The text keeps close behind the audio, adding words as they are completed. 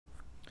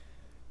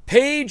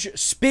Paige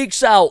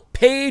speaks out.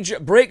 Paige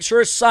breaks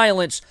her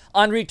silence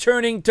on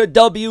returning to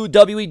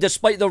WWE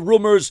despite the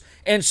rumors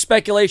and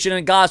speculation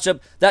and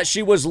gossip that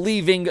she was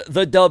leaving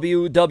the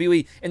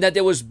WWE and that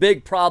there was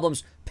big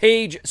problems.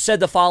 Paige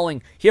said the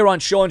following here on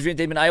Sean's View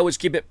Entertainment. I always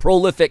keep it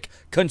prolific,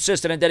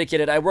 consistent, and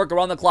dedicated. I work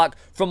around the clock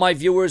for my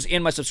viewers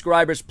and my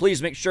subscribers.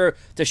 Please make sure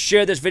to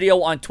share this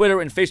video on Twitter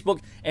and Facebook.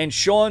 And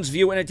Sean's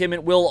View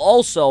Entertainment will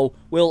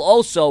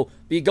also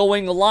be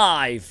going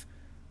live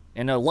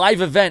in a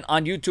live event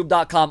on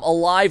YouTube.com, a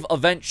live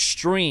event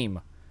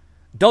stream.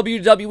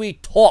 WWE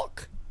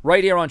Talk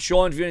right here on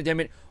Sean's View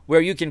Entertainment,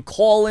 where you can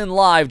call in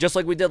live just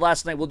like we did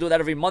last night. We'll do that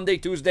every Monday,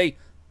 Tuesday,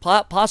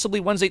 possibly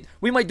Wednesday.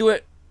 We might do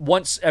it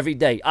once every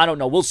day. I don't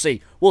know. We'll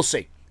see. We'll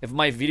see if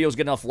my videos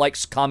get enough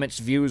likes, comments,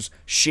 views,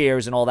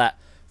 shares, and all that.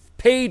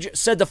 Paige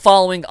said the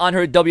following on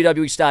her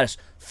WWE status.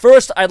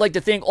 First, I'd like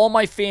to thank all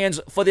my fans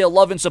for their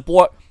love and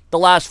support the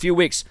last few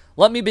weeks.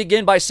 Let me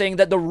begin by saying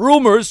that the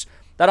rumors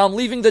that I'm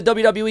leaving the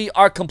WWE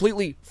are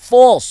completely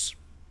false.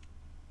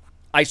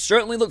 I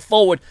certainly look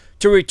forward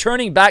to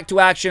returning back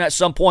to action at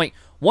some point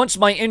once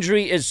my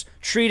injury is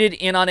treated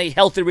and on a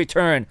healthy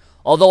return.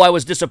 Although I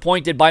was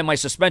disappointed by my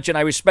suspension,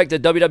 I respect the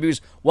WWE's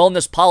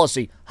wellness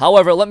policy.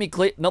 However, let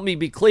me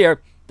be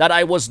clear that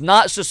I was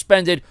not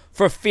suspended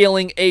for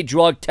failing a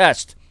drug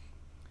test.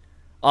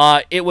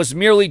 It was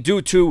merely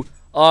due to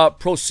a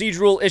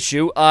procedural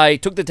issue. I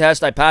took the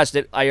test. I passed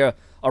it. I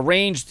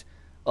arranged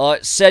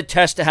said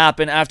test to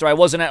happen after I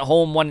wasn't at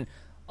home when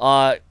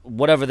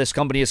whatever this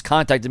company has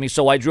contacted me.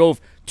 So I drove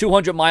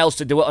 200 miles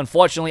to do it.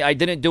 Unfortunately, I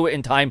didn't do it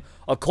in time,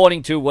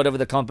 according to whatever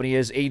the company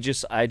is.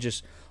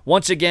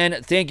 Once again,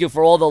 thank you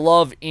for all the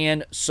love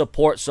and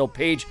support. So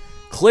Paige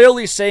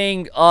clearly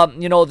saying, I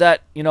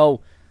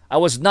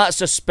was not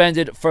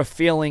suspended for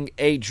failing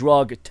a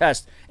drug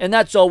test. And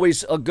that's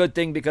always a good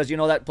thing because,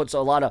 that puts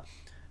a lot of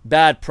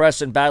bad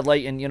press and bad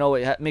light, and,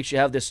 it makes you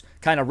have this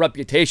kind of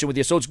reputation with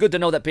you. So it's good to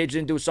know that Paige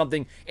didn't do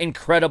something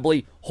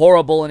incredibly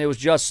horrible, and it was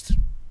just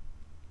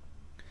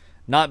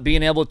not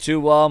being able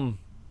to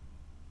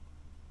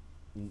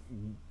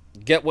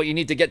get what you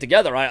need to get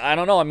together. I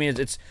don't know. I mean,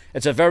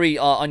 it's a very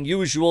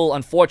unusual,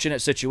 unfortunate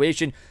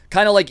situation.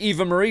 Kind of like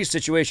Eva Marie's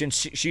situation.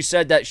 She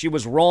said that she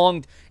was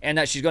wronged and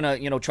that she's going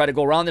to, try to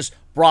go around this.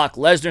 Brock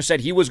Lesnar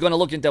said he was going to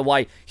look into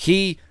why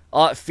he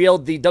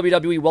failed the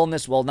WWE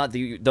wellness, well, not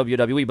the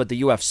WWE, but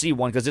the UFC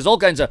one, because there's all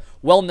kinds of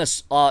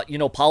wellness,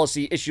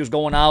 policy issues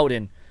going out,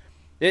 and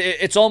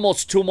it's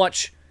almost too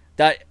much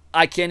that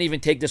I can't even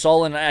take this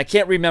all in. I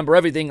can't remember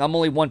everything. I'm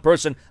only one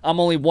person. I'm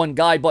only one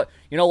guy. But,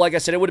 like I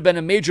said, it would have been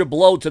a major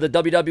blow to the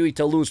WWE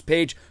to lose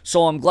Paige.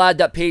 So I'm glad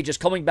that Paige is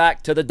coming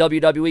back to the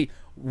WWE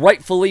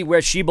rightfully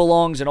where she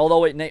belongs. And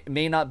although it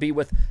may not be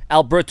with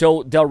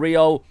Alberto Del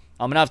Rio,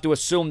 I'm going to have to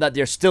assume that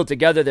they're still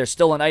together. They're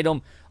still an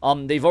item.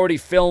 They've already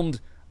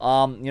filmed,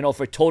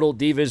 for Total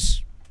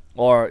Divas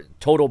or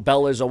Total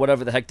Bellas or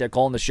whatever the heck they're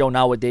calling the show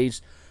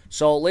nowadays.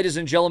 So, ladies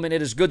and gentlemen,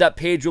 it is good that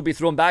Paige will be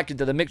thrown back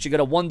into the mix. You got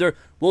to wonder,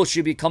 will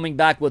she be coming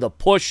back with a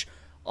push,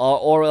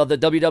 or are the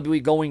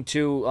WWE going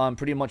to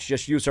pretty much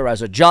just use her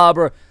as a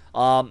jobber?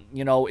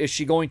 Is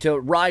she going to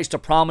rise to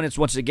prominence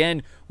once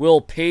again?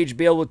 Will Paige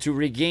be able to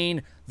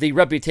regain the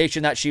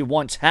reputation that she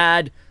once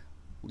had?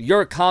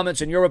 Your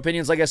comments and your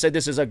opinions. Like I said,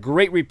 this is a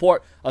great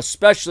report,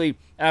 especially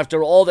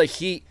after all the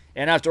heat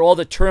and after all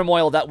the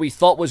turmoil that we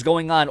thought was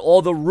going on,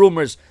 all the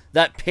rumors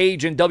that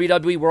Paige and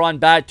WWE were on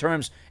bad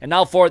terms, and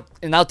now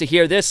to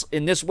hear this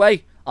in this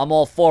way, I'm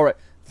all for it.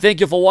 Thank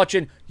you for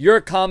watching. Your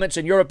comments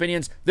and your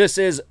opinions. This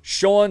is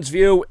Sean's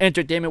View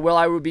Entertainment, where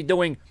I will be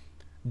doing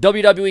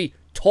WWE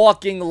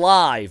Talking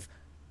Live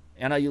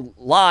and a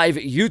live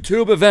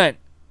YouTube event.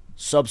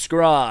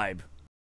 Subscribe.